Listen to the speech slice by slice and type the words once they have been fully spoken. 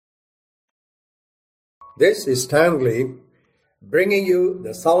This is Stanley bringing you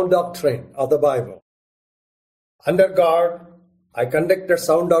the sound doctrine of the Bible. Under God, I conducted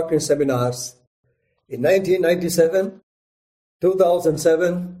sound doctrine seminars in 1997,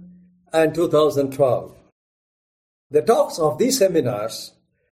 2007, and 2012. The talks of these seminars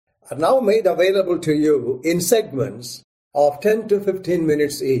are now made available to you in segments of 10 to 15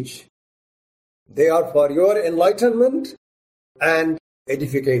 minutes each. They are for your enlightenment and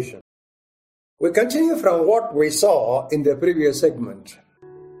edification. We continue from what we saw in the previous segment.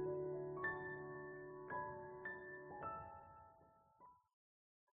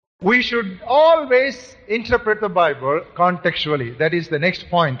 We should always interpret the Bible contextually. That is the next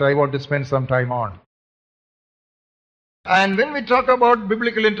point I want to spend some time on. And when we talk about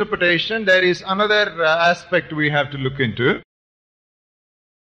biblical interpretation, there is another aspect we have to look into.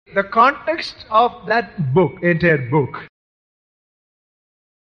 The context of that book, entire book.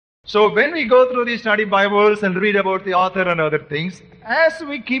 So when we go through these study Bibles and read about the author and other things, as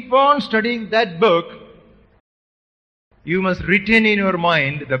we keep on studying that book, you must retain in your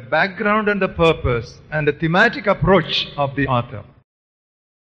mind the background and the purpose and the thematic approach of the author.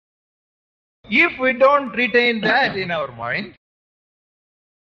 If we don't retain that in our mind,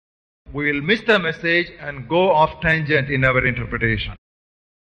 we will miss the message and go off tangent in our interpretation.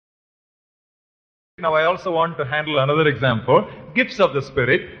 Now I also want to handle another example, gifts of the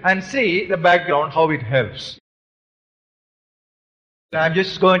Spirit, and see the background, how it helps. I'm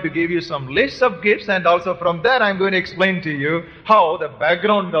just going to give you some lists of gifts, and also from there I'm going to explain to you how the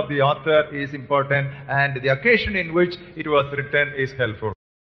background of the author is important and the occasion in which it was written is helpful.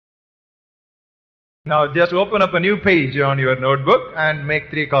 Now just open up a new page on your notebook and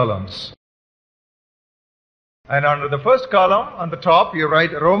make 3 columns. And under the first column, on the top, you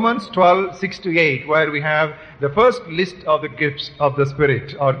write Romans 12, 6 to 8, where we have the first list of the gifts of the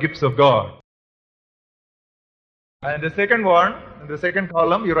Spirit, or gifts of God. And the second one, in the second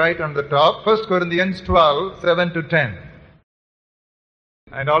column, you write on the top, 1 Corinthians 12, 7 to 10.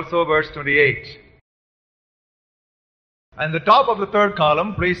 And also verse 28. And the top of the third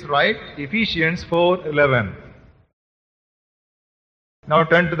column, please write Ephesians 4, 11. Now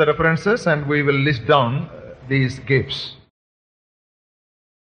turn to the references and we will list down these gifts.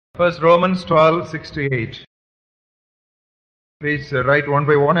 First, Romans 12, 6 to 8. Please write one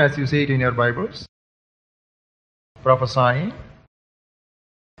by one as you see it in your Bibles. Prophesying,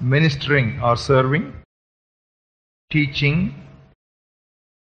 ministering or serving, teaching,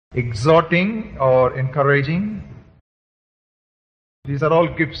 exhorting or encouraging. These are all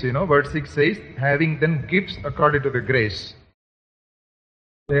gifts, Verse 6 says, having then gifts according to the grace.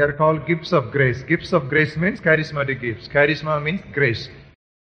 They are called gifts of grace. Gifts of grace means charismatic gifts. Charisma means grace.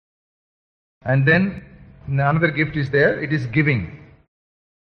 And then another gift is there. It is giving.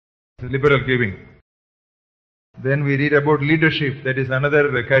 It's liberal giving. Then we read about leadership. That is another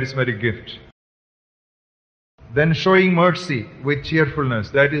charismatic gift. Then showing mercy with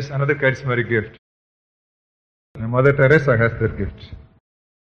cheerfulness. That is another charismatic gift. Mother Teresa has that gift.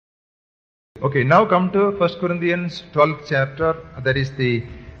 Okay, now come to 1 Corinthians 12th chapter. That is the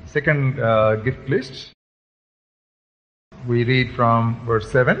second gift list. We read from verse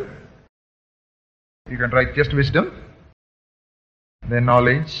 7. You can write just wisdom, then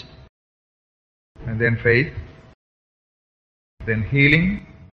knowledge, and then faith, then healing,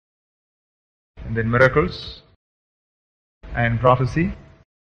 and then miracles, and prophecy,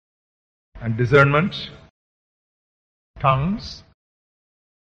 and discernment, tongues,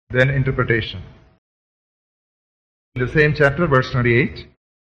 then interpretation. In the same chapter, verse 28,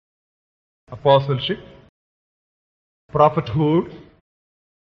 apostleship, prophethood,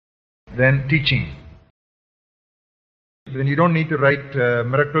 then teaching. Then you don't need to write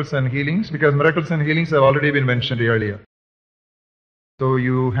miracles and healings, because miracles and healings have already been mentioned earlier. So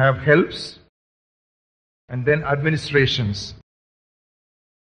you have helps and then administrations.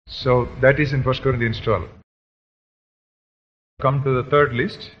 So that is in 1 Corinthians 12. Come to the third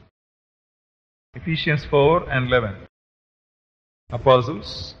list. Ephesians 4 and 11.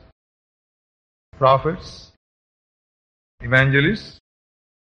 Apostles, prophets, evangelists,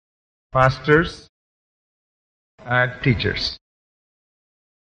 pastors, and teachers.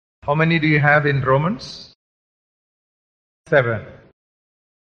 How many do you have in Romans? 7.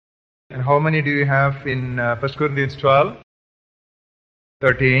 And how many do you have in 1 Corinthians 12?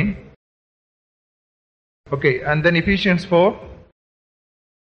 13. Okay, and then Ephesians 4?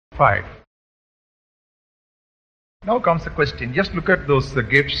 5. Now comes the question. Just look at those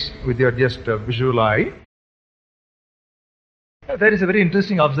gifts with your just visual eye. There is a very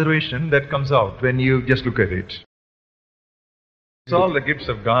interesting observation that comes out when you just look at it. It's all the gifts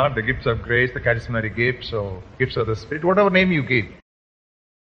of God, the gifts of grace, the charismatic gifts, or gifts of the Spirit, whatever name you give.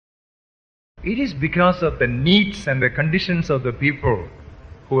 It is because of the needs and the conditions of the people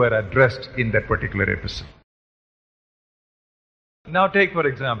who are addressed in that particular epistle. Now take, for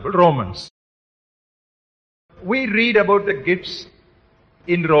example, Romans. We read about the gifts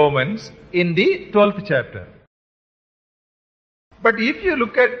in Romans in the 12th chapter. But if you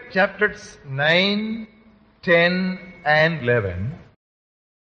look at chapters 9, 10 and 11,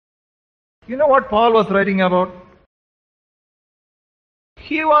 you know what Paul was writing about?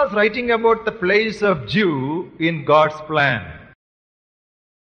 He was writing about the place of Jew in God's plan.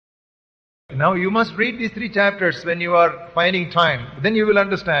 Now you must read these 3 chapters when you are finding time. Then you will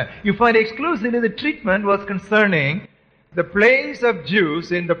understand. You find exclusively the treatment was concerning the place of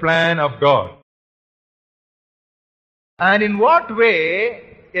Jews in the plan of God. And in what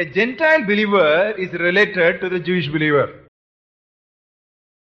way a Gentile believer is related to the Jewish believer.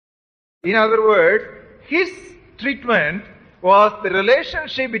 In other words, his treatment was the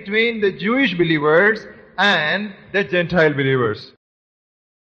relationship between the Jewish believers and the Gentile believers.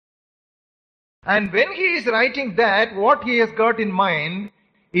 And when he is writing that, what he has got in mind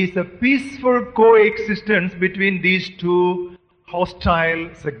is a peaceful coexistence between these two hostile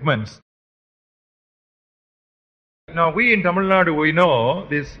segments. Now we in Tamil Nadu, we know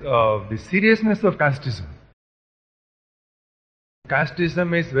the seriousness of casteism.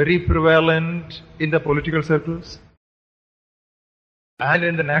 Casteism is very prevalent in the political circles and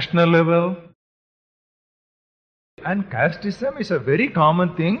in the national level. And casteism is a very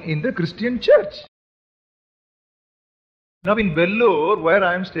common thing in the Christian church. Now in Vellore, where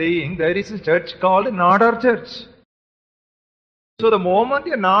I am staying, there is a church called Nadar Church. So the moment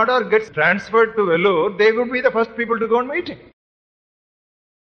a Nadar gets transferred to Vellore, they would be the first people to go on meeting.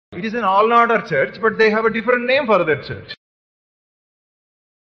 It is an all Nadar church, but they have a different name for that church.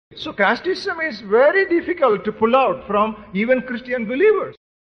 So casteism is very difficult to pull out from even Christian believers.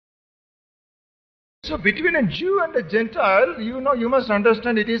 So between a Jew and a Gentile, you must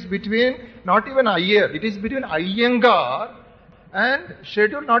understand it is between not even Iyer, it is between Iyengar and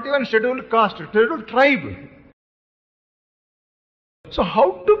scheduled, not even scheduled caste, scheduled tribe. So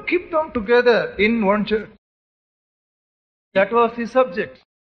how to keep them together in one church? That was his subject.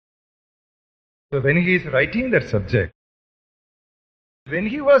 So when he is writing that subject, when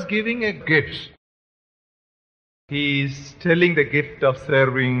he was giving a gift, he is telling the gift of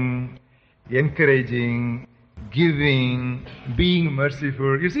serving, encouraging, giving, being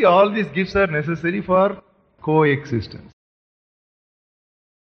merciful. You see, all these gifts are necessary for coexistence.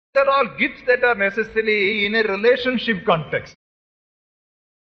 They are all gifts that are necessary in a relationship context.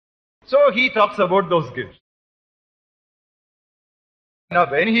 So he talks about those gifts. Now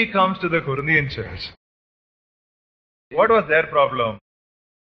when he comes to the Corinthian church, what was their problem?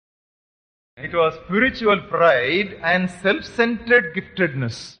 It was spiritual pride and self-centered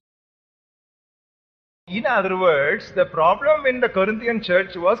giftedness. In other words, the problem in the Corinthian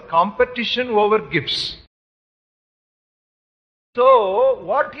church was competition over gifts. So,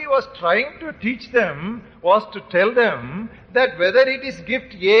 what he was trying to teach them was to tell them that whether it is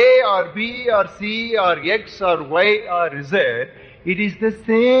gift A or B or C or X or Y or Z, it is the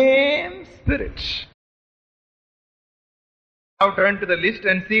same Spirit. Now turn to the list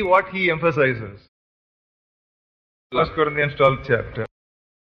and see what he emphasizes. 1 Corinthians 12th chapter,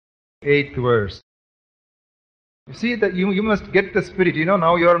 8th verse. You see that you must get the spirit.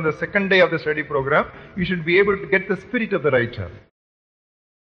 Now you are on the second day of the study program. You should be able to get the spirit of the writer.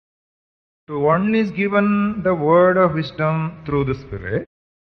 To one is given the word of wisdom through the Spirit.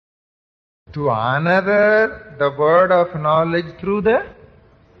 To another the word of knowledge through the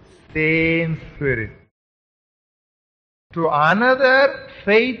same Spirit. To another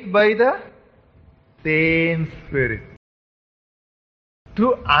faith by the same Spirit.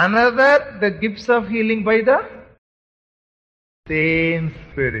 To another the gifts of healing by the same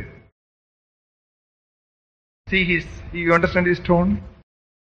Spirit. See you understand his tone?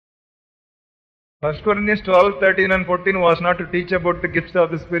 1 Corinthians 12, 13 and 14 was not to teach about the gifts of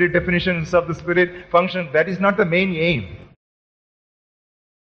the Spirit, definitions of the Spirit, functions. That is not the main aim.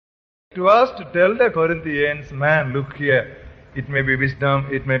 It was to tell the Corinthians, man, look here. It may be wisdom,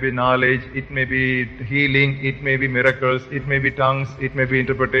 it may be knowledge, it may be healing, it may be miracles, it may be tongues, it may be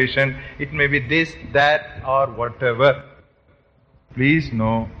interpretation, it may be this, that, or whatever. Please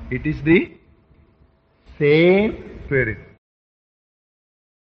know, it is the same Spirit.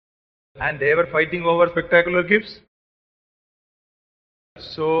 And they were fighting over spectacular gifts.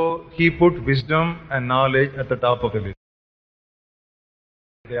 So he put wisdom and knowledge at the top of the list.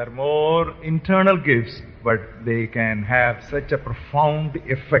 They are more internal gifts, but they can have such a profound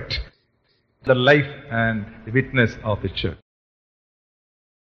effect on the life and the witness of the church.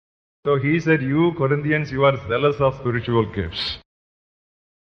 So he said, you Corinthians, you are zealous of spiritual gifts.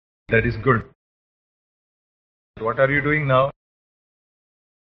 That is good. What are you doing now?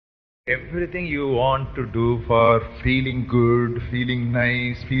 Everything you want to do for feeling good, feeling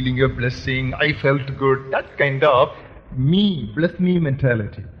nice, feeling a blessing, I felt good, that kind of me, bless me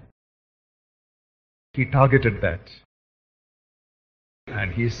mentality. He targeted that.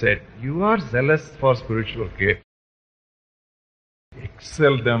 And he said, you are zealous for spiritual gifts.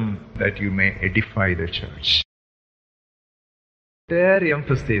 Excel them that you may edify the church. Their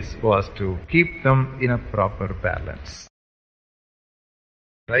emphasis was to keep them in a proper balance.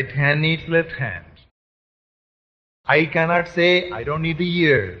 Right hand needs left hand. I cannot say, I don't need the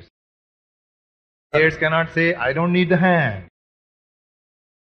ears. Ears cannot say, I don't need the hand.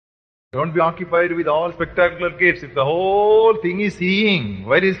 Don't be occupied with all spectacular gifts. If the whole thing is seeing,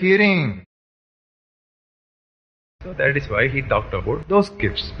 where is hearing? So that is why he talked about those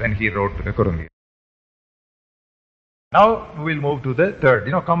gifts when he wrote to the Corinthians. Now we will move to the third.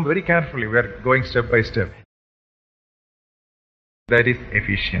 Come very carefully. We are going step by step. That is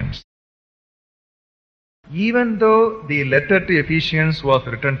Ephesians. Even though the letter to Ephesians was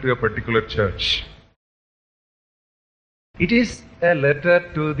written to a particular church, it is a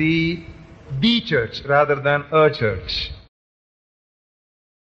letter to the church rather than a church.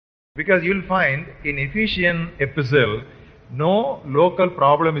 Because you'll find in Ephesian epistle, no local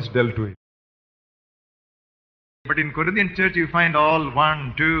problem is dealt with. But in Corinthian church, you find all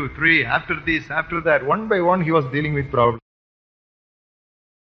 1, 2, 3, after this, after that, one by one he was dealing with problems.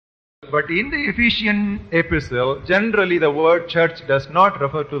 But in the Ephesian epistle, generally the word church does not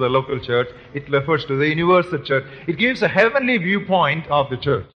refer to the local church, it refers to the universal church. It gives a heavenly viewpoint of the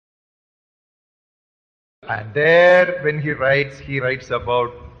church. And there, when he writes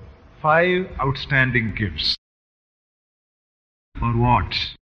about 5 outstanding gifts. For what?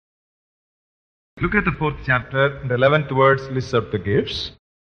 Look at the 4th chapter, the 11th verse lists up the gifts.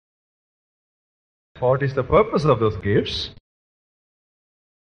 What is the purpose of those gifts?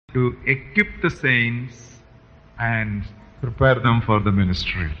 To equip the saints and prepare them for the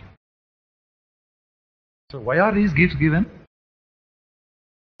ministry. So why are these gifts given?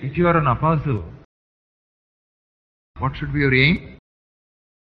 If you are an apostle, what should be your aim?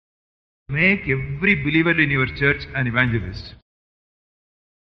 Make every believer in your church an evangelist.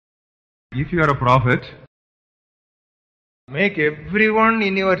 If you are a prophet, make everyone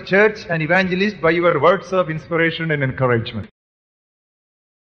in your church an evangelist by your words of inspiration and encouragement.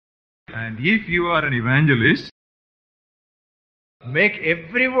 And if you are an evangelist, make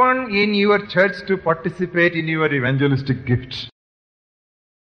everyone in your church to participate in your evangelistic gifts.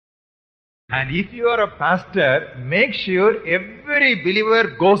 And if you are a pastor, make sure every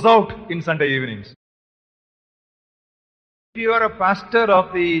believer goes out in Sunday evenings. If you are a pastor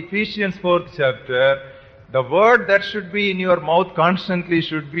of the Ephesians 4th chapter, the word that should be in your mouth constantly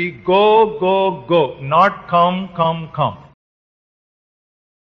should be go, go, go, not come, come, come.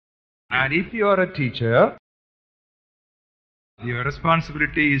 And if you are a teacher, your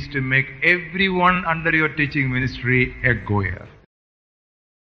responsibility is to make everyone under your teaching ministry a goer.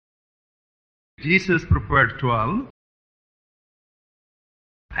 Jesus prepared 12,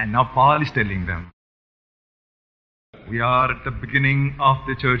 and now Paul is telling them, we are at the beginning of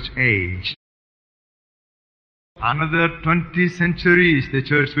the church age. Another 20 centuries the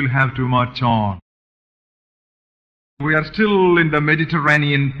church will have to march on. We are still in the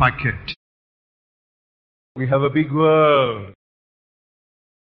Mediterranean pocket. We have a big world.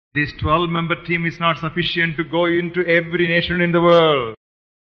 This 12-member team is not sufficient to go into every nation in the world.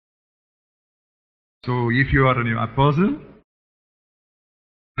 So if you are an apostle,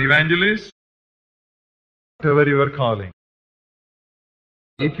 evangelist, whatever you are calling,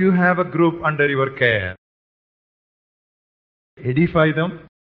 if you have a group under your care, edify them,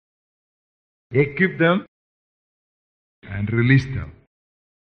 equip them, and release them.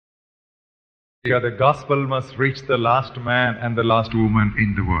 Yeah, the gospel must reach the last man and the last woman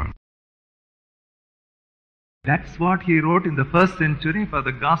in the world. That's what he wrote in the 1st century, for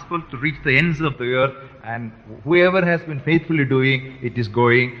the gospel to reach the ends of the earth, and whoever has been faithfully doing, it is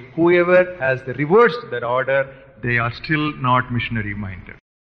going. Whoever has reversed that order, they are still not missionary minded.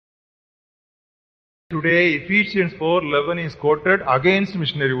 Today, Ephesians 4:11 is quoted against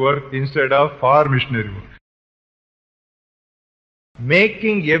missionary work instead of for missionary work.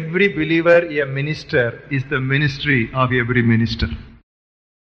 Making every believer a minister is the ministry of every minister.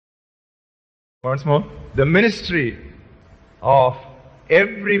 Once more, the ministry of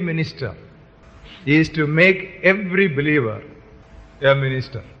every minister is to make every believer a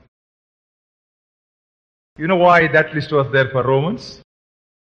minister. You know why that list was there for Romans?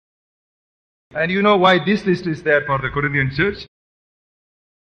 And you know why this list is there for the Corinthian church?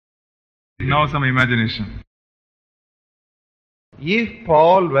 Now some imagination. If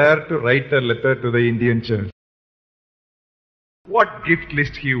Paul were to write a letter to the Indian church, what gift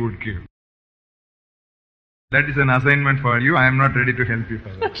list he would give? That is an assignment for you. I am not ready to help you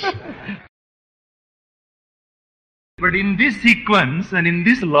for that. But in this sequence and in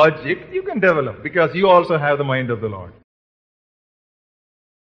this logic, you can develop because you also have the mind of the Lord.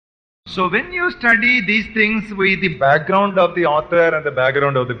 So when you study these things with the background of the author and the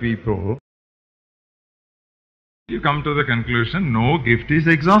background of the people, you come to the conclusion, no gift is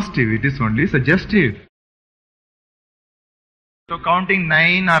exhaustive, it is only suggestive. So counting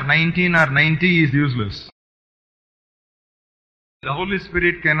 9 or 19 or 90 is useless. The Holy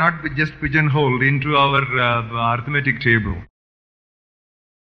Spirit cannot be just pigeonholed into our arithmetic table.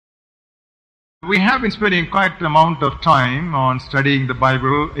 We have been spending quite an amount of time on studying the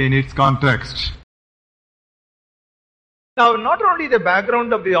Bible in its context. Now, not only the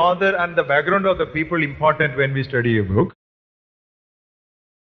background of the author and the background of the people important when we study a book.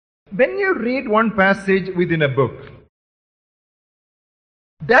 When you read one passage within a book,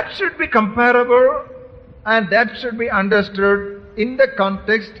 that should be comparable and that should be understood in the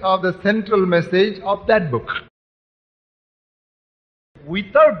context of the central message of that book.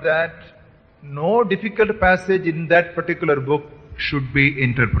 Without that, no difficult passage in that particular book should be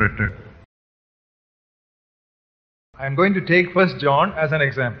interpreted. I am going to take 1 John as an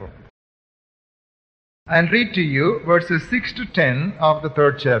example and read to you verses 6 to 10 of the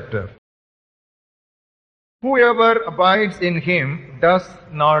 3rd chapter. Whoever abides in him does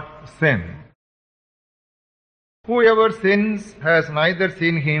not sin. Whoever sins has neither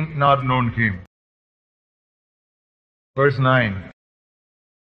seen him nor known him. Verse 9.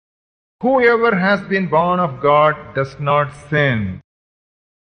 Whoever has been born of God does not sin.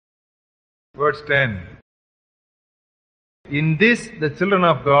 Verse 10. In this the children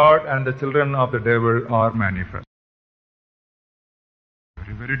of God and the children of the devil are manifest.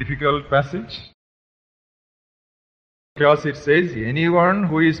 Very, very difficult passage. Because it says, anyone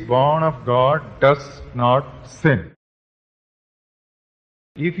who is born of God does not sin.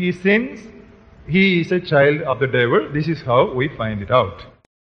 If he sins, he is a child of the devil. This is how we find it out.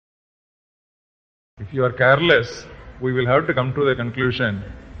 If you are careless, we will have to come to the conclusion,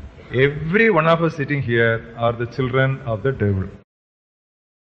 every one of us sitting here are the children of the devil.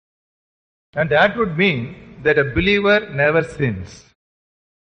 And that would mean that a believer never sins.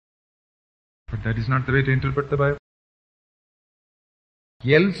 But that is not the way to interpret the Bible.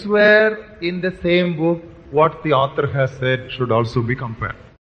 Elsewhere in the same book, what the author has said should also be compared.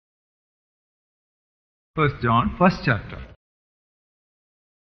 1 John, 1st chapter.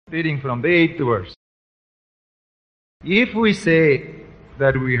 Reading from the 8th verse. If we say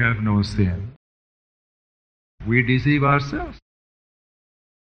that we have no sin, we deceive ourselves.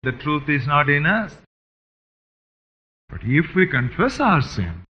 The truth is not in us. But if we confess our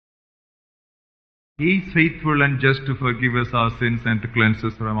sin, He is faithful and just to forgive us our sins and to cleanse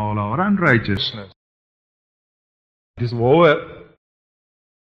us from all our unrighteousness. It is over.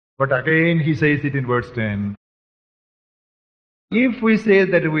 But again he says it in verse 10. If we say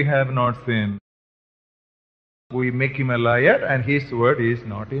that we have not sinned, we make him a liar and his word is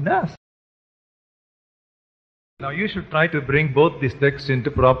not in us. Now you should try to bring both these texts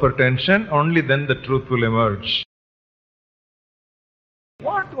into proper tension, only then the truth will emerge.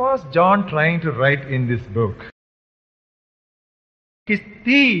 What was John trying to write in this book? His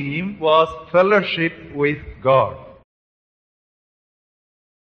theme was fellowship with God.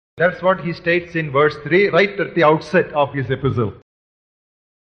 That's what he states in verse 3, right at the outset of his epistle.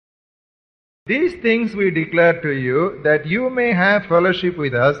 These things we declare to you, that you may have fellowship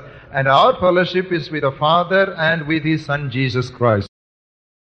with us, and our fellowship is with the Father and with His Son Jesus Christ.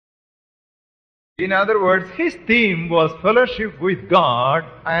 In other words, his theme was fellowship with God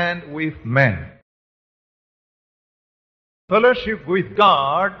and with men. Fellowship with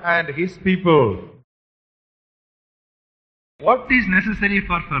God and His people. What is necessary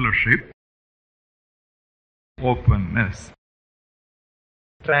for fellowship? Openness.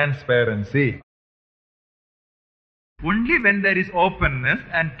 Transparency. Only when there is openness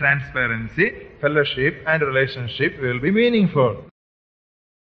and transparency, fellowship and relationship will be meaningful.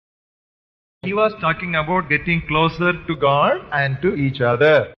 He was talking about getting closer to God and to each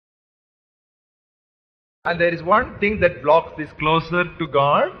other. And there is one thing that blocks this closer to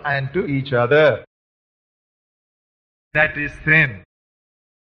God and to each other. That is sin.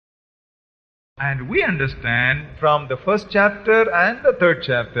 And we understand from the first chapter and the third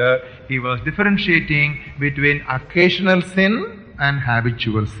chapter, he was differentiating between occasional sin and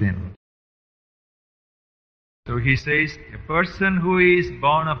habitual sin. So he says, a person who is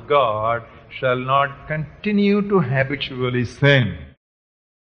born of God shall not continue to habitually sin.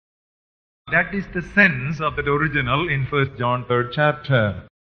 That is the sense of that original in 1 John 3rd chapter.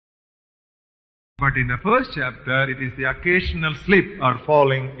 But in the first chapter, it is the occasional slip or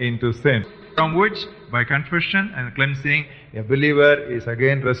falling into sin, from which, by confession and cleansing, a believer is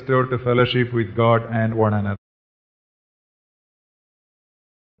again restored to fellowship with God and one another.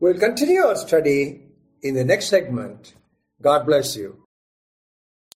 We'll continue our study in the next segment. God bless you.